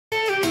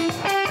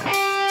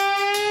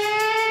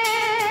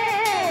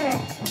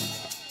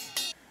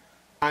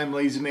I'm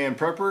Lazy Man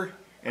Prepper,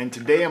 and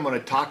today I'm going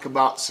to talk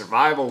about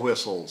survival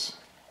whistles.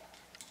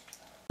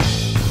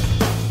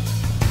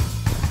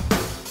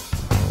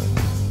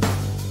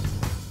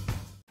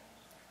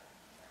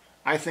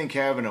 I think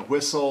having a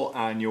whistle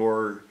on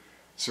your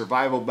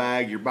survival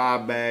bag, your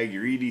B.O.B bag,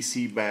 your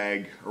EDC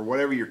bag, or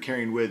whatever you're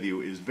carrying with you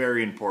is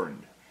very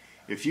important.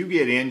 If you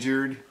get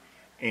injured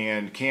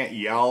and can't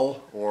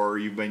yell, or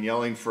you've been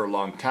yelling for a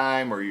long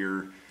time, or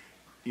you're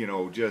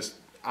just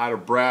out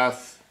of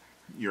breath,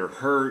 you're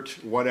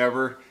hurt,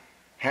 whatever,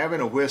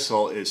 having a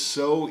whistle is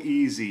so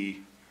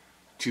easy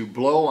to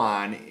blow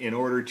on in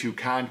order to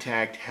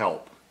contact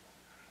help.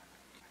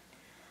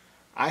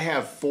 I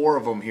have 4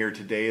 of them here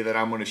today that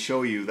I'm going to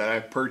show you that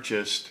I've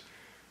purchased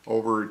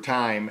over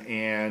time,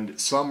 and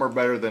some are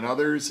better than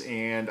others,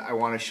 and I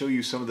want to show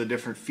you some of the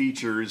different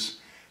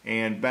features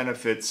and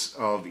benefits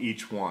of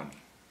each one.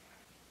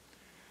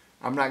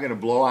 I'm not going to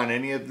blow on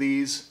any of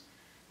these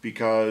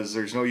because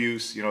there's no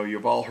use.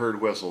 You've all heard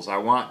whistles. I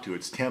want to.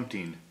 It's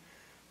tempting.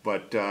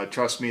 But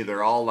trust me,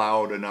 they're all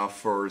loud enough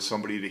for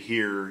somebody to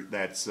hear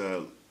that's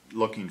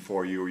looking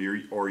for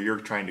you, or you're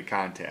trying to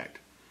contact.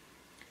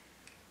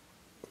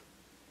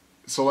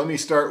 So let me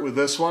start with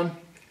this one.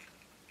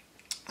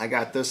 I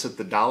got this at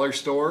the dollar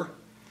store.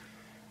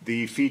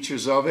 The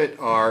features of it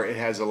are, it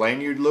has a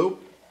lanyard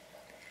loop,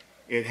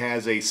 it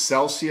has a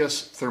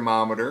Celsius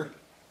thermometer,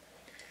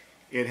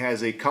 it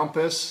has a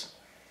compass,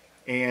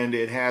 and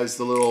it has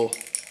the little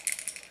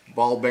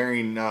ball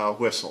bearing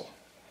whistle.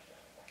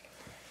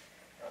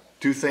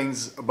 2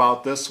 things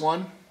about this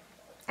one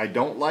I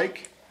don't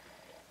like.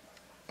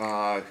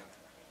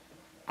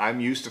 I'm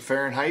used to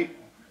Fahrenheit,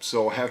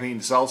 so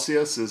having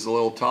Celsius is a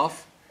little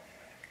tough.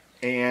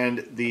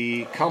 And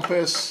the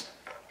compass,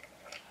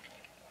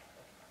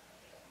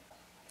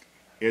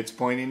 it's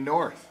pointing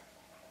north.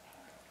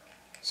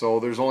 So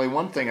there's only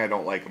one thing I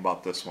don't like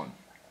about this one.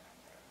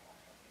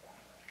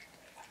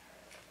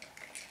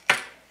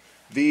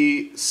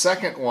 The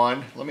second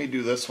one, let me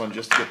do this one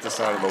just to get this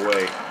out of the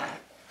way.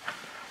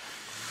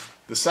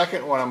 The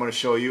second one I'm going to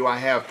show you, I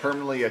have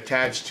permanently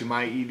attached to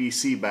my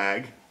EDC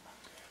bag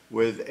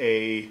with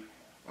a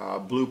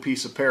blue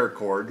piece of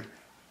paracord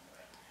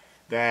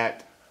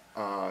that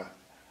I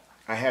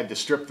had to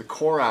strip the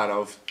core out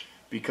of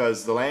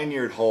because the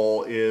lanyard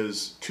hole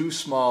is too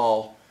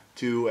small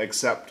to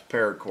accept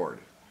paracord.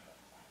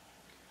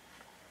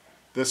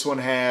 This one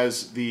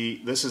has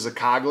this is a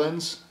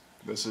Coghlan's.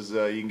 This is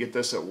you can get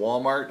this at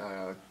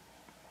Walmart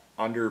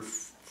under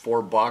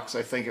 $4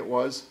 I think it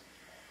was.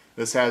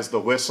 This has the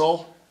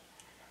whistle,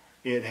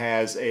 it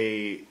has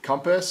a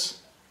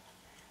compass,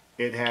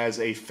 it has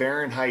a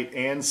Fahrenheit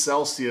and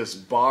Celsius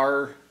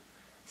bar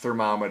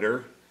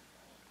thermometer,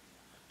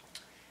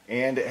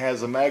 and it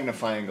has a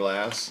magnifying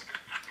glass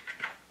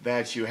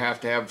that you have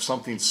to have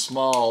something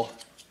small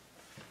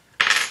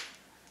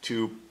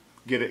to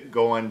get it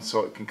going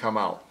so it can come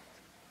out.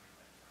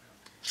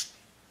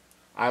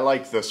 I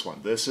like this one.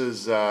 This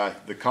is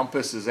the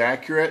compass is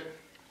accurate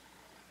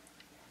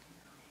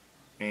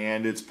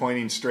and it's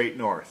pointing straight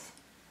north.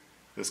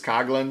 This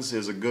Coghlan's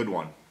is a good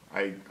one.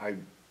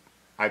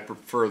 I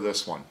prefer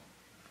this one.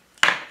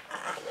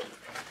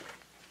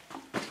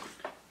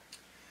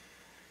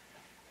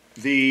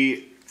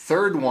 The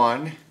third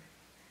one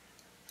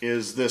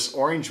is this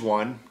orange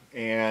one,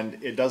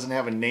 and it doesn't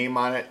have a name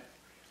on it.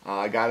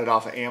 I got it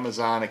off of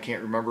Amazon. I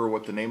can't remember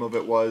what the name of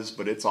it was,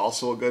 but it's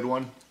also a good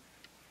one.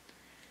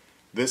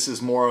 This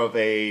is more of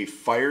a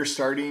fire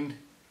starting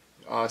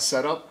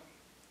setup.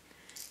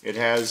 It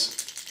has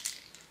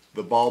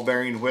the ball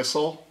bearing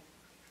whistle.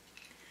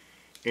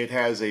 It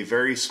has a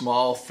very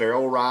small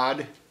ferro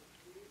rod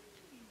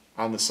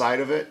on the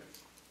side of it,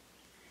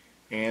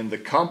 and the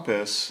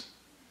compass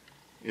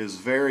is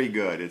very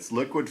good. It's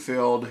liquid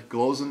filled,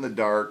 glows in the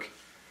dark.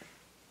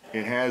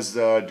 It has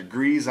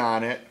degrees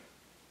on it,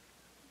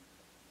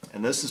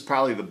 and this is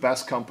probably the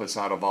best compass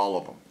out of all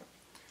of them.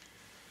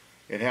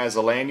 It has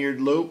a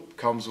lanyard loop,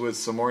 comes with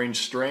some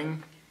orange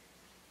string.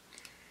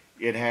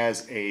 It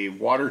has a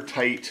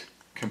watertight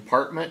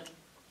compartment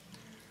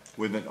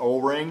with an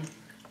O-ring.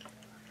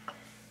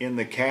 In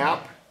the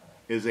cap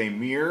is a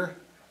mirror.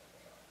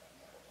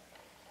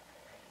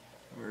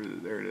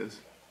 There it is.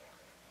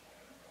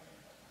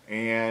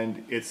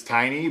 And it's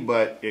tiny,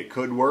 but it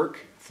could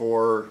work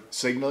for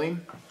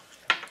signaling.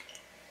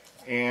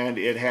 And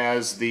it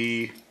has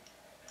the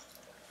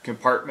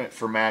compartment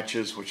for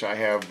matches, which I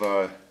have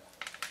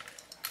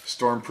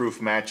stormproof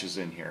matches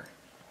in here.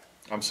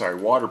 I'm sorry,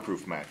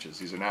 waterproof matches.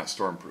 These are not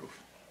stormproof.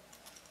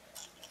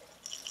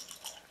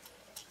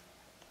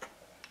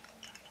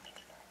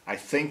 I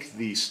think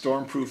the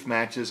stormproof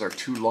matches are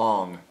too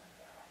long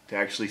to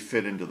actually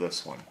fit into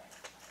this one.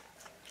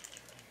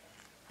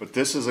 But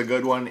this is a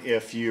good one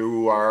if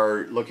you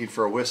are looking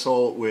for a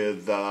whistle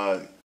with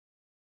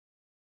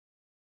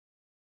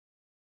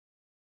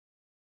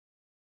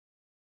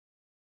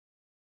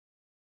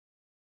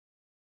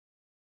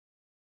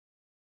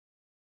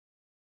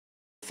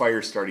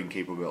fire starting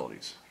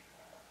capabilities.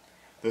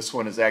 This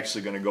one is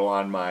actually going to go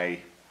on my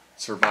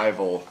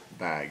survival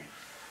bag.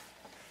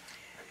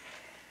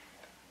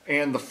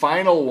 And the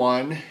final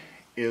one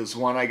is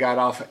one I got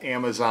off of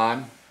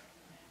Amazon.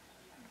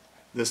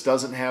 This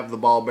doesn't have the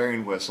ball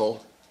bearing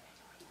whistle.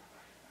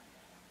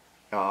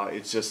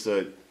 It's just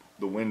the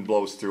wind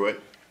blows through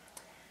it.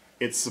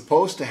 It's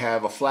supposed to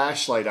have a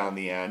flashlight on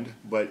the end,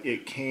 but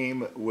it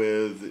came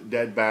with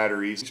dead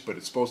batteries, but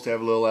it's supposed to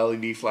have a little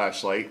LED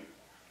flashlight.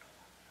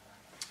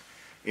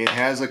 It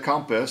has a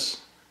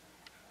compass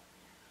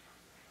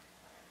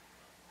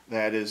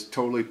that is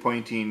totally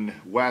pointing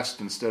west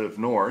instead of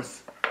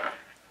north.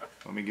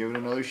 Let me give it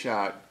another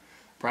shot.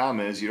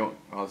 Problem is, you don't,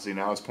 well, see,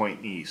 now it's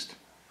pointing east.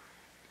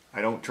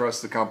 I don't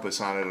trust the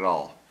compass on it at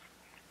all.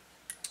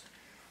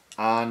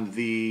 On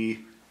the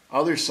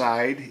other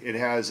side, it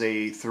has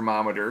a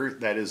thermometer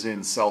that is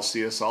in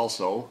Celsius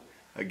also.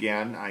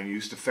 Again, I'm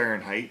used to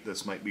Fahrenheit.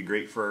 This might be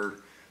great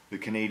for the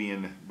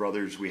Canadian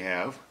brothers we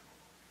have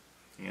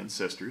and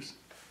sisters.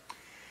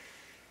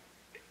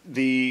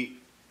 The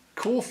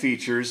cool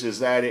features is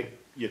that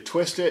you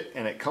twist it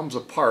and it comes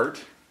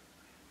apart,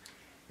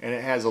 and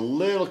it has a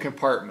little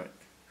compartment.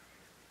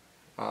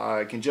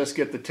 I can just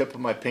get the tip of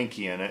my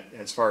pinky in it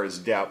as far as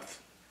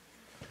depth.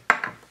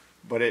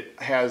 But it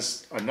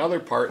has another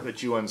part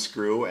that you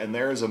unscrew, and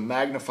there is a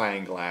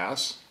magnifying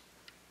glass,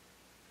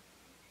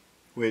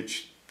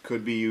 which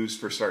could be used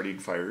for starting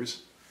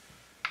fires.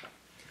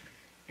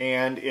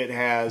 And it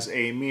has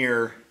a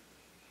mirror.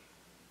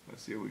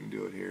 Let's see if we can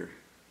do it here.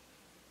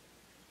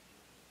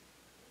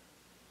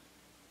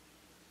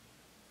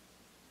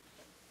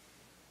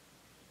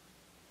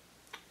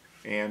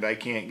 And I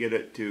can't get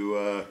it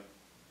to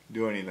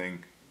do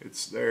anything.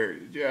 It's there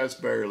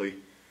just barely.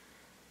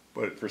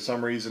 But for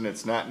some reason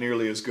it's not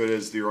nearly as good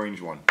as the orange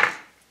one.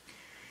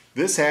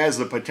 This has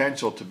the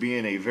potential to be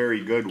a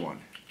very good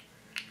one.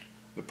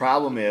 The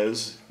problem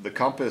is the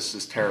compass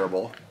is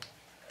terrible,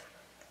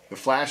 the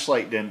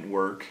flashlight didn't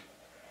work,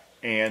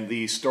 and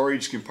the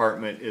storage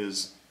compartment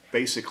is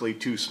basically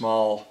too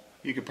small.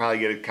 You could probably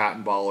get a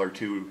cotton ball or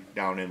two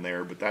down in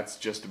there, but that's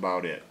just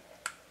about it.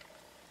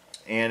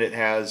 And it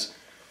has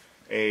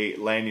a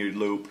lanyard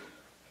loop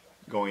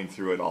going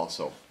through it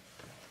also.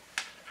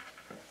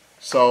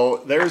 So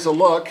there's a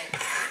look,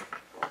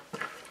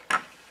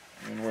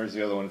 and where's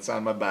the other one? It's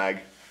on my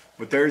bag.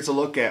 But there's a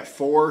look at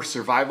 4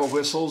 survival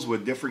whistles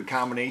with different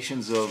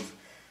combinations of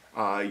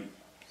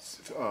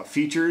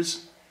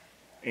features,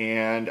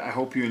 and I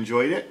hope you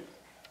enjoyed it.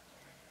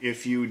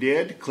 If you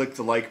did, click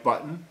the like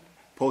button,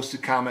 post a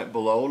comment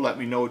below, let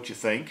me know what you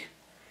think.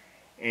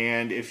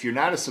 And if you're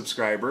not a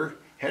subscriber,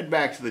 head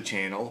back to the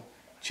channel,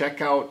 check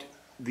out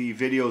the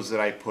videos that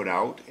I put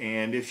out,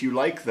 and if you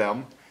like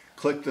them,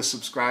 click the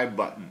subscribe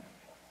button.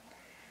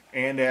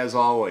 And as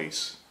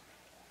always,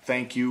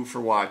 thank you for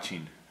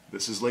watching.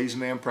 This is Lazy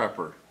Man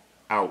Prepper,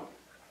 out.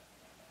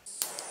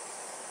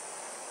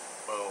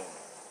 Boom.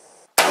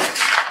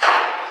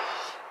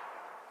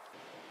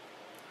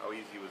 How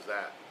easy was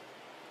that?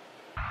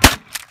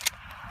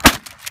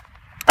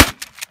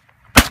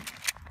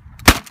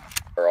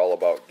 Are all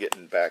about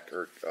getting back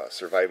or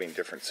surviving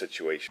different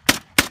situations.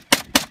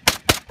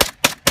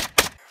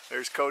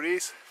 There's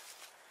Cody's,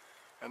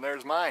 and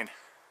there's mine.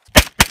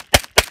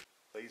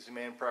 Lazy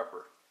Man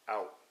Prepper,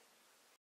 out.